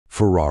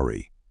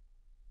Ferrari,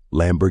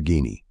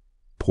 Lamborghini,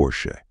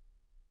 Porsche.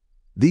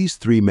 These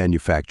three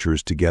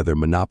manufacturers together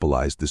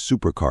monopolized the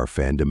supercar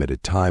fandom at a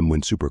time when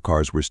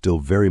supercars were still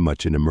very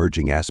much an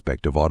emerging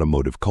aspect of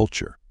automotive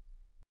culture.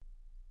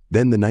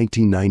 Then the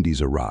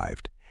 1990s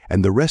arrived,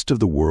 and the rest of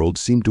the world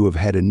seemed to have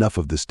had enough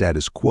of the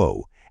status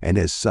quo, and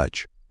as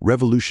such,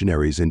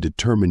 revolutionaries and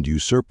determined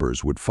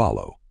usurpers would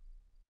follow.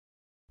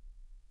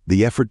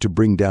 The effort to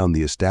bring down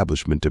the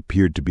establishment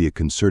appeared to be a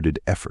concerted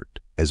effort,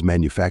 as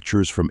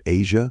manufacturers from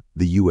Asia,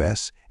 the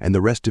US, and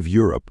the rest of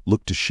Europe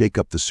looked to shake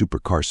up the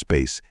supercar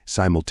space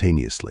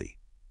simultaneously.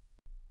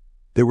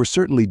 There were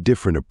certainly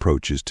different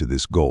approaches to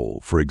this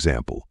goal. For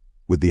example,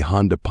 with the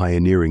Honda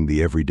pioneering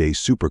the everyday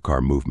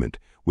supercar movement,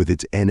 with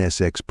its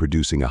NSX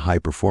producing a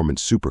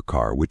high-performance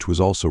supercar which was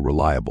also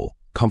reliable,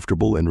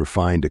 comfortable, and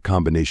refined, a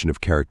combination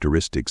of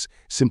characteristics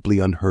simply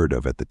unheard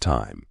of at the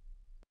time.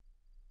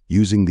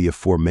 Using the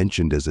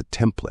aforementioned as a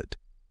template,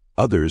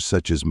 others,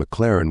 such as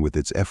McLaren with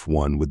its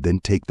F1, would then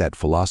take that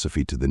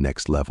philosophy to the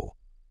next level.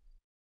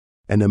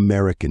 An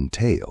American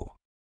tale.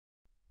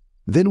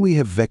 Then we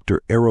have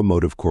Vector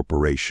Aeromotive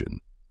Corporation,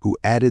 who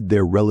added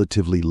their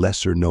relatively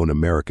lesser-known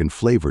American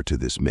flavor to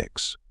this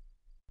mix.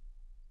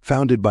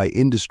 Founded by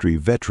industry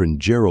veteran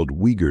Gerald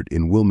Wiegert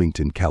in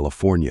Wilmington,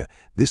 California,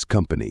 this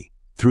company,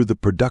 through the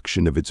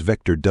production of its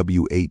Vector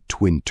W8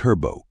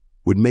 twin-turbo,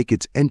 would make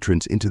its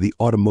entrance into the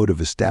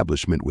automotive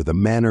establishment with a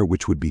manner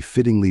which would be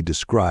fittingly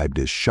described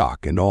as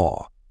shock and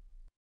awe.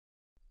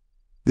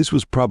 This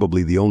was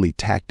probably the only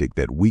tactic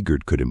that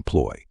Wiegert could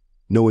employ,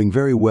 knowing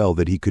very well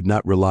that he could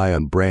not rely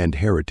on brand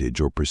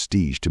heritage or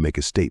prestige to make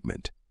a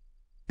statement.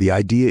 The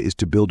idea is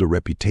to build a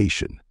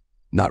reputation,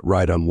 not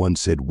ride on one,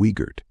 said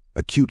Wiegert,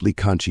 acutely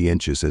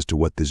conscientious as to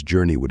what this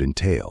journey would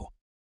entail.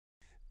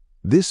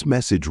 This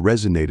message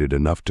resonated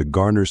enough to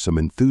garner some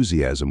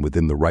enthusiasm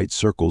within the right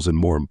circles and,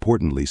 more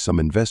importantly, some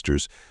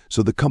investors,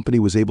 so the company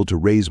was able to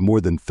raise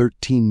more than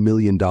 $13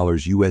 million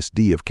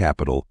USD of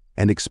capital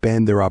and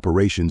expand their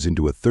operations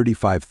into a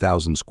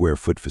 35,000 square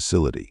foot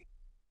facility.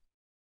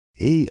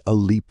 A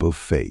leap of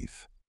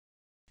faith.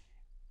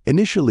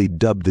 Initially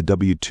dubbed the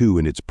W2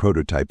 in its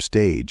prototype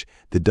stage,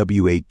 the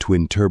W8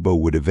 twin-turbo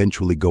would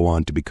eventually go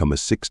on to become a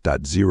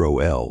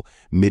 6.0L,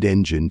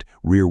 mid-engined,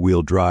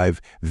 rear-wheel drive,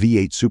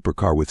 V8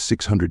 supercar with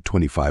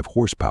 625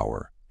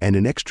 horsepower, and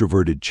an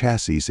extroverted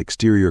chassis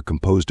exterior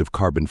composed of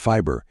carbon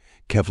fiber,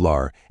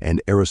 Kevlar,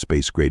 and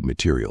aerospace-grade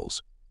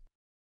materials.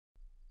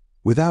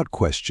 Without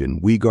question,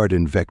 Wiegert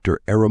and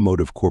Vector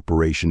Aeromotive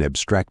Corporation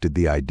abstracted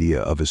the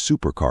idea of a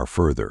supercar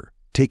further,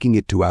 taking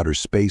it to outer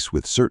space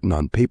with certain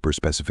on-paper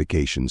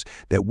specifications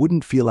that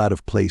wouldn't feel out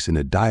of place in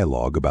a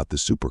dialogue about the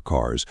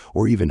supercars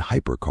or even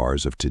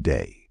hypercars of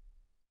today.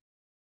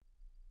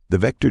 The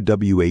Vector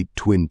W8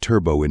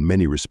 twin-turbo in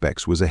many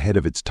respects was ahead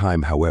of its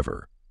time.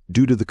 However,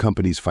 due to the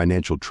company's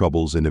financial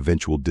troubles and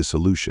eventual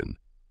dissolution,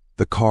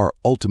 the car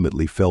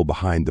ultimately fell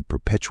behind the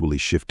perpetually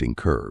shifting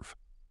curve.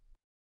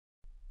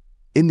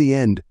 In the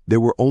end, there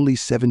were only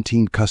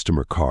 17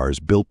 customer cars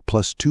built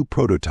plus 2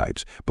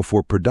 prototypes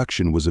before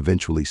production was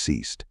eventually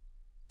ceased.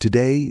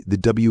 Today, the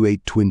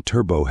W8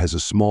 twin-turbo has a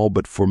small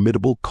but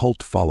formidable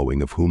cult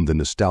following of whom the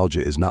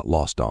nostalgia is not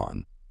lost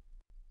on.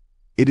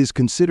 It is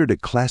considered a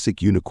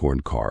classic unicorn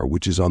car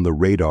which is on the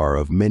radar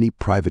of many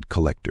private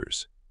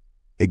collectors.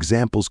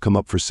 Examples come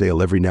up for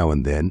sale every now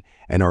and then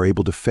and are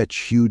able to fetch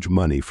huge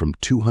money from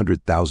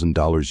 $200,000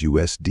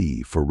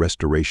 USD for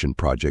restoration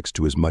projects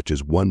to as much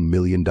as $1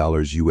 million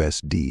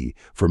USD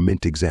for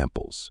mint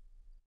examples.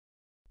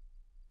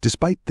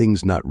 Despite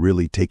things not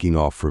really taking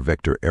off for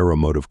Vector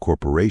Aeromotive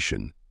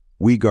Corporation,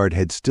 Wiegert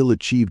had still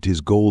achieved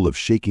his goal of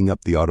shaking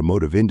up the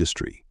automotive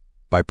industry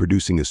by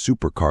producing a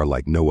supercar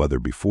like no other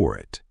before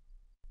it.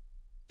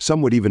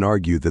 Some would even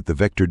argue that the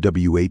Vector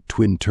W8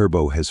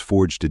 twin-turbo has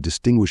forged a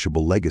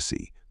distinguishable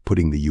legacy,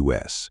 putting the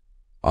U.S.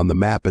 on the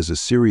map as a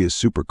serious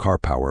supercar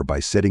power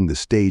by setting the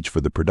stage for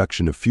the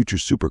production of future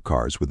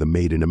supercars with a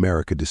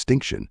made-in-America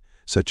distinction,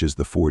 such as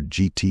the Ford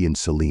GT and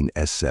Saleen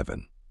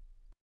S7.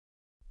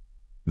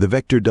 The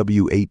Vector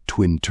W8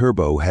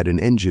 twin-turbo had an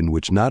engine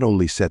which not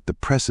only set the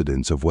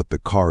precedence of what the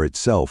car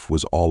itself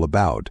was all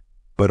about,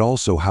 but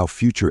also how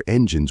future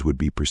engines would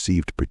be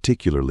perceived,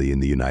 particularly in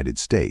the United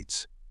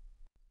States.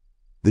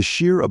 The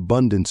sheer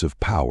abundance of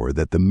power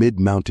that the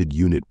mid-mounted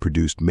unit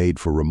produced made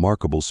for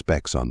remarkable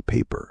specs on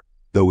paper,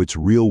 though its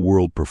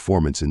real-world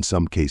performance in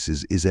some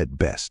cases is at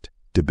best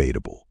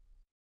debatable.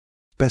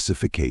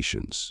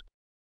 Specifications: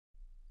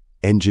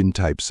 engine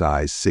type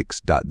size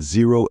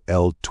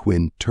 6.0L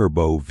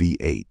twin-turbo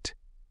V8.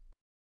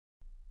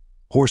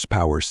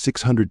 Horsepower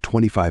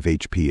 625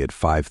 HP at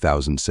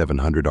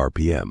 5,700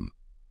 RPM.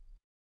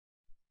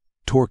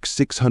 Torque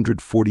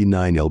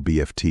 649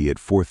 lb-ft at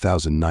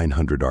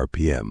 4,900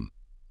 RPM.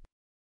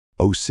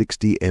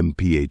 0-60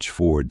 mph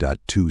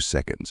 4.2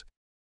 seconds.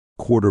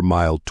 Quarter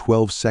mile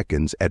 12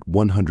 seconds at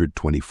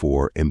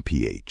 124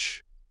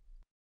 mph.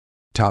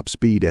 Top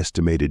speed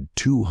estimated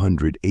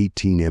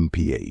 218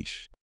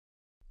 mph.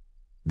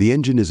 The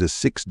engine is a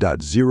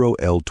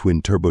 6.0L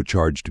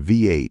twin-turbocharged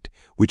V8,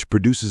 which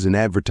produces an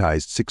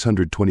advertised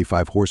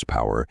 625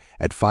 horsepower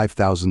at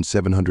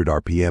 5,700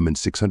 RPM and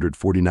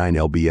 649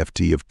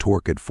 lb-ft of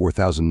torque at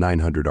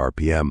 4,900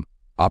 RPM,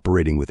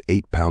 operating with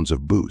 8 pounds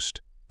of boost.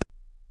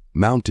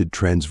 Mounted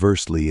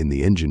transversely in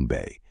the engine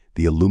bay,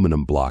 the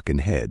aluminum block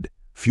and head,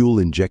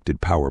 fuel-injected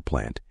power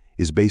plant,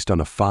 is based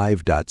on a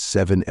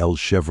 5.7L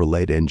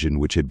Chevrolet engine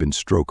which had been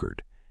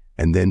strokered,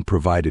 and then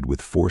provided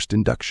with forced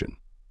induction.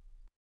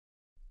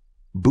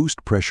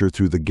 Boost pressure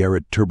through the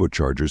Gerald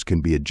turbochargers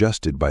can be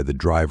adjusted by the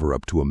driver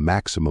up to a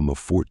maximum of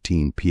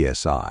 14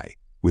 psi,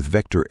 with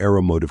Vector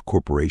Aeromotive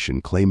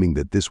Corporation claiming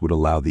that this would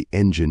allow the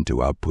engine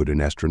to output an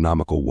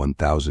astronomical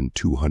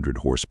 1,200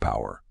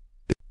 horsepower.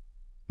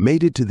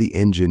 Mated to the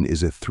engine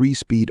is a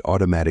 3-speed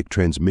automatic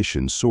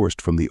transmission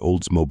sourced from the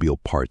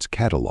Oldsmobile parts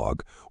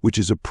catalog, which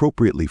is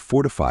appropriately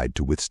fortified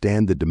to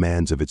withstand the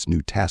demands of its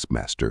new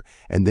Taskmaster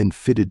and then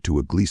fitted to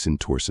a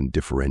Gleason-Torsen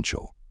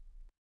differential.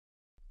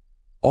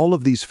 All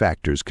of these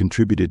factors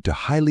contributed to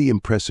highly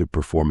impressive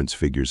performance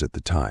figures at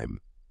the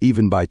time,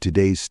 even by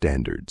today's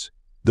standards.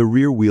 The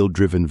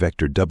rear-wheel-driven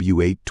Vector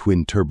W8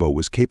 twin-turbo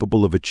was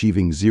capable of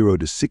achieving 0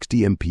 to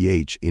 60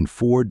 mph in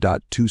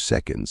 4.2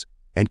 seconds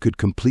and could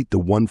complete the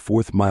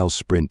 1/4 mile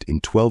sprint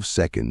in 12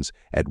 seconds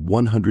at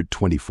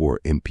 124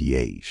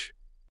 mph.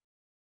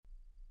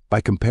 By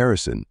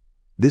comparison,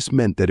 this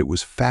meant that it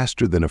was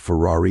faster than a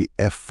Ferrari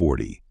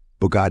F40,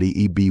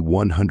 Bugatti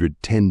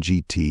EB110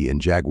 GT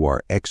and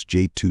Jaguar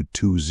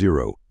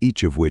XJ220,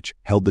 each of which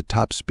held the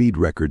top speed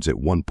records at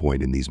one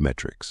point in these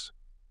metrics.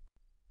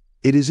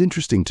 It is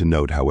interesting to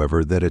note,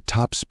 however, that a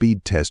top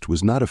speed test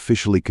was not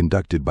officially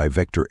conducted by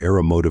Vector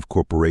Aeromotive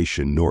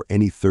Corporation nor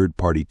any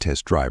third-party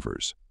test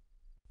drivers.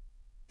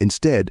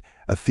 Instead,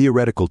 a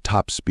theoretical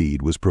top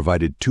speed was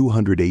provided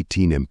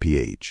 218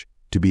 mph,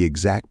 to be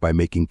exact by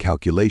making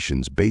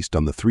calculations based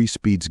on the 3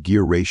 speeds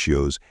gear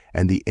ratios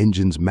and the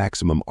engine's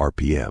maximum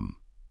RPM.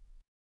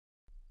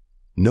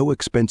 No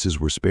expenses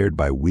were spared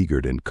by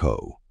Wiegert &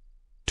 Co.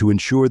 to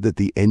ensure that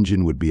the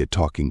engine would be a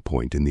talking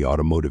point in the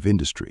automotive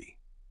industry.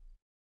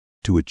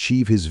 To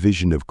achieve his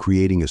vision of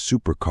creating a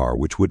supercar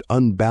which would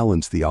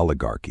unbalance the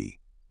oligarchy,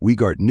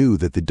 Wiegert knew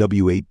that the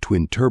W8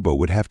 twin-turbo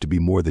would have to be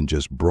more than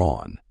just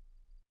brawn.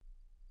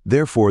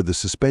 Therefore, the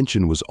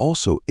suspension was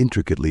also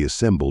intricately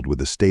assembled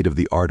with a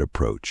state-of-the-art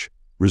approach,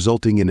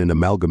 resulting in an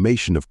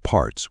amalgamation of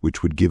parts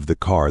which would give the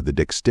car the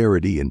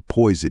dexterity and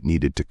poise it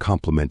needed to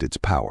complement its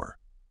power.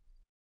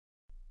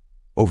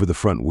 Over the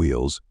front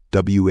wheels,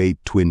 W8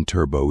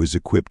 twin-turbo is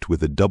equipped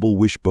with a double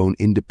wishbone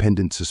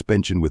independent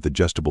suspension with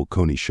adjustable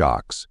Koni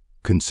shocks,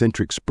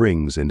 concentric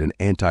springs, and an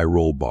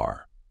anti-roll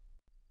bar.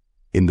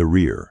 In the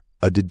rear,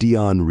 a de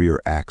Dion rear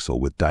axle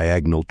with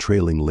diagonal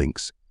trailing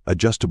links,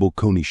 adjustable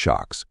Koni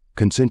shocks,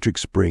 concentric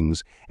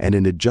springs, and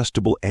an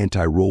adjustable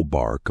anti-roll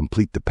bar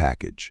complete the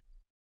package.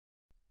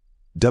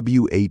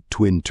 W8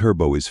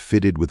 twin-turbo is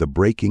fitted with a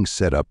braking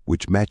setup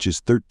which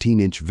matches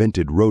 13-inch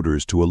vented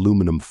rotors to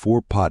aluminum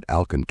 4-pot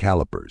Alcan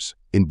calipers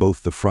in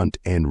both the front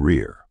and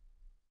rear.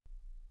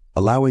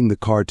 Allowing the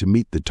car to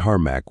meet the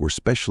tarmac were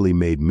specially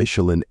made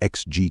Michelin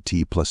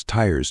XGT Plus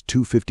tires,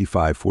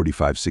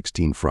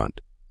 255/45/16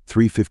 front,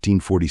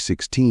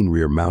 315/40/16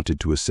 rear, mounted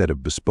to a set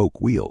of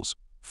bespoke wheels,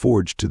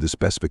 forged to the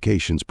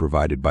specifications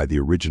provided by the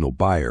original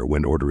buyer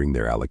when ordering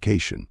their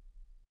allocation.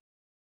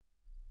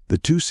 The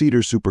two-seater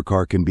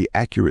supercar can be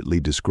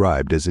accurately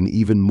described as an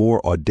even more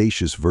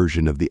audacious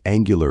version of the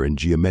angular and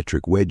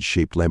geometric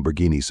wedge-shaped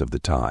Lamborghinis of the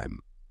time.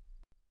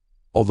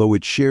 Although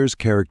it shares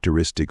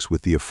characteristics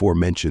with the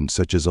aforementioned,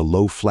 such as a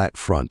low flat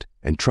front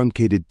and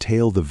truncated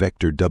tail, the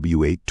Vector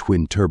W8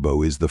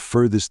 twin-turbo is the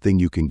furthest thing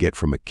you can get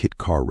from a kit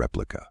car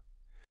replica.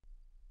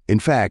 In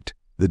fact,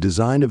 the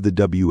design of the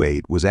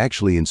W8 was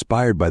actually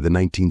inspired by the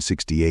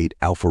 1968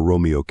 Alfa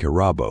Romeo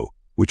Carrabbo,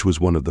 which was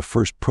one of the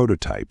first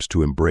prototypes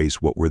to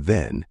embrace what were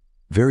then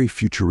very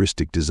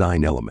futuristic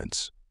design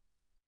elements.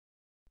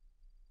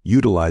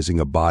 Utilizing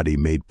a body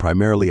made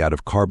primarily out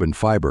of carbon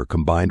fiber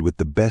combined with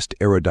the best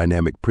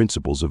aerodynamic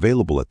principles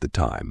available at the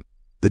time,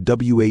 the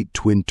W8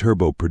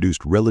 twin-turbo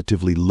produced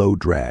relatively low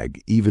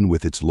drag even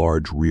with its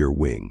large rear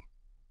wing.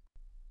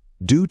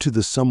 Due to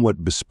the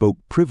somewhat bespoke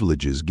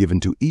privileges given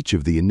to each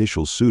of the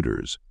initial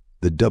suitors,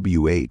 the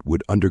W8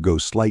 would undergo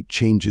slight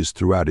changes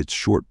throughout its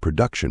short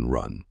production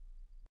run.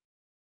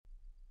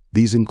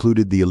 These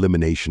included the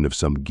elimination of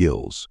some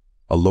gills,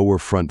 a lower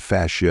front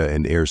fascia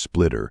and air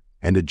splitter,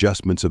 and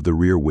adjustments of the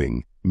rear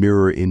wing,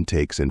 mirror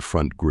intakes, and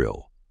front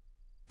grille.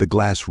 The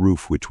glass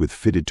roof, which was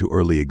fitted to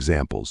early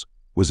examples,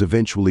 was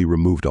eventually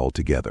removed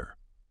altogether.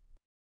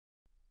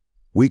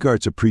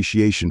 Wiegert's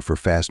appreciation for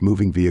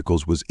fast-moving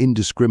vehicles was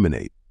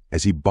indiscriminate,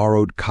 as he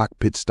borrowed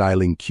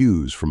cockpit-styling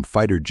cues from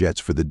fighter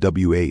jets for the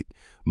W8,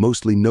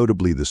 mostly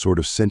notably the sort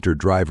of center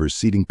driver's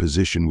seating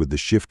position with the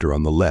shifter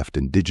on the left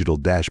and digital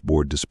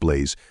dashboard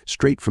displays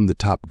straight from the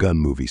Top Gun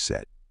movie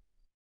set.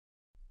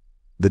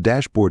 The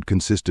dashboard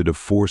consisted of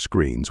 4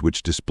 screens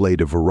which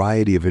displayed a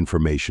variety of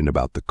information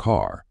about the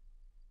car.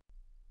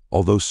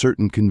 Although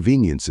certain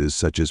conveniences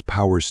such as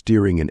power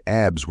steering and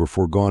ABS were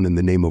foregone in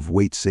the name of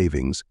weight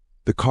savings,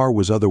 the car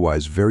was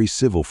otherwise very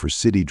civil for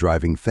city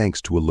driving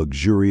thanks to a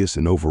luxurious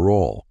and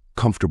overall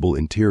comfortable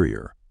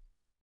interior.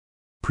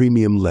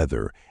 Premium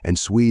leather and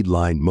suede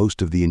lined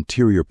most of the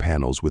interior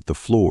panels, with the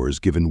floors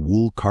given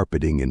wool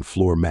carpeting and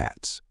floor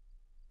mats.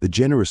 The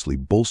generously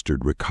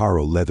bolstered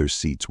Recaro leather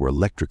seats were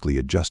electrically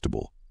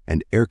adjustable,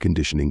 and air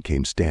conditioning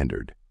came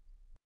standard.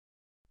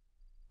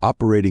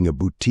 Operating a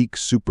boutique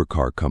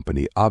supercar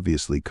company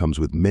obviously comes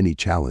with many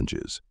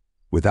challenges.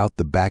 Without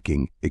the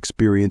backing,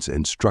 experience,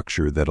 and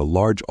structure that a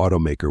large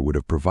automaker would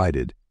have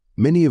provided,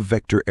 many of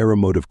Vector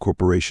Automotive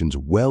Corporation's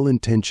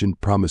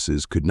well-intentioned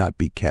promises could not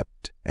be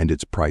kept, and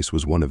its price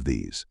was one of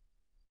these.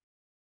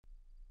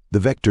 The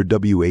Vector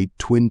W8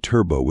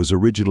 twin-turbo was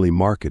originally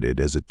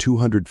marketed as a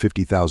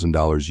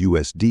 $250,000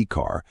 USD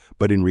car,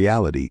 but in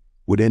reality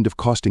would end up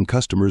costing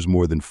customers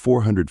more than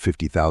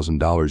 $450,000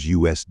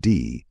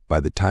 USD by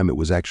the time it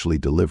was actually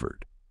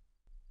delivered.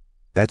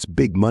 That's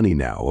big money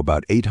now,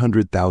 about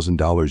 $800,000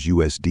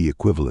 USD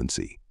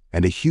equivalency,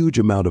 and a huge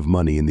amount of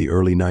money in the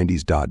early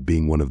 90s.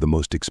 Being one of the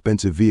most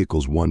expensive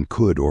vehicles one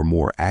could, or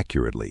more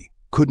accurately,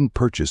 couldn't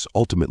purchase,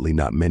 ultimately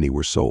not many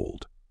were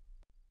sold.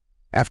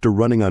 After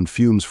running on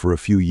fumes for a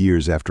few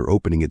years after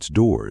opening its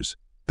doors,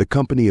 the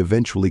company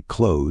eventually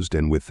closed,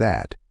 and with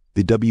that,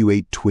 the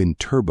W8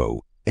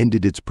 twin-turbo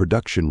ended its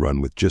production run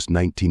with just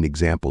 19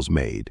 examples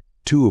made,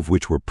 2 of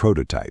which were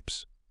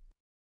prototypes.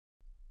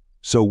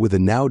 So with a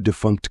now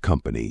defunct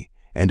company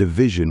and a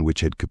vision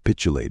which had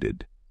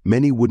capitulated,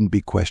 many wouldn't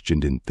be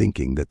questioned in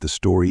thinking that the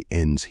story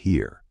ends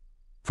here.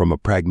 From a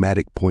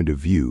pragmatic point of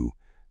view,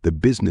 the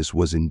business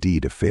was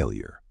indeed a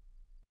failure.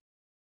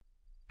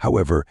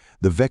 However,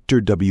 the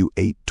Vector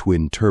W8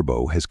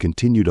 twin-turbo has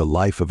continued a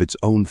life of its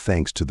own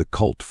thanks to the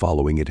cult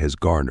following it has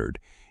garnered,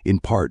 in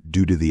part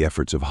due to the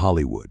efforts of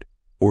Hollywood,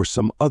 or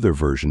some other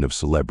version of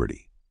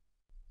celebrity.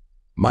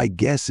 My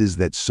guess is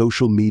that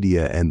social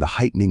media and the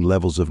heightening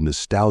levels of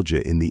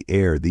nostalgia in the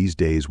air these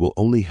days will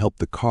only help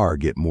the car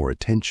get more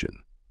attention.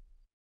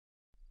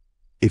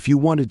 If you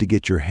wanted to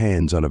get your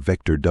hands on a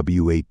Vector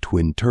W8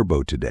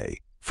 twin-turbo today,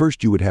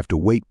 first you would have to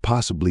wait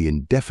possibly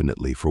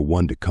indefinitely for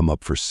one to come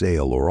up for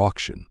sale or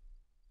auction.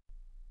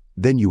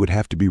 Then you would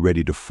have to be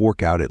ready to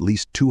fork out at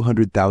least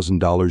 $200,000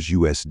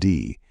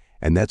 USD,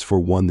 and that's for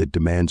one that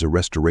demands a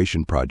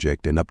restoration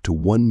project, and up to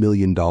 $1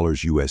 million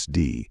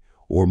USD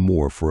or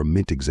more for a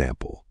mint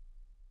example.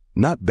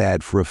 Not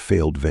bad for a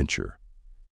failed venture.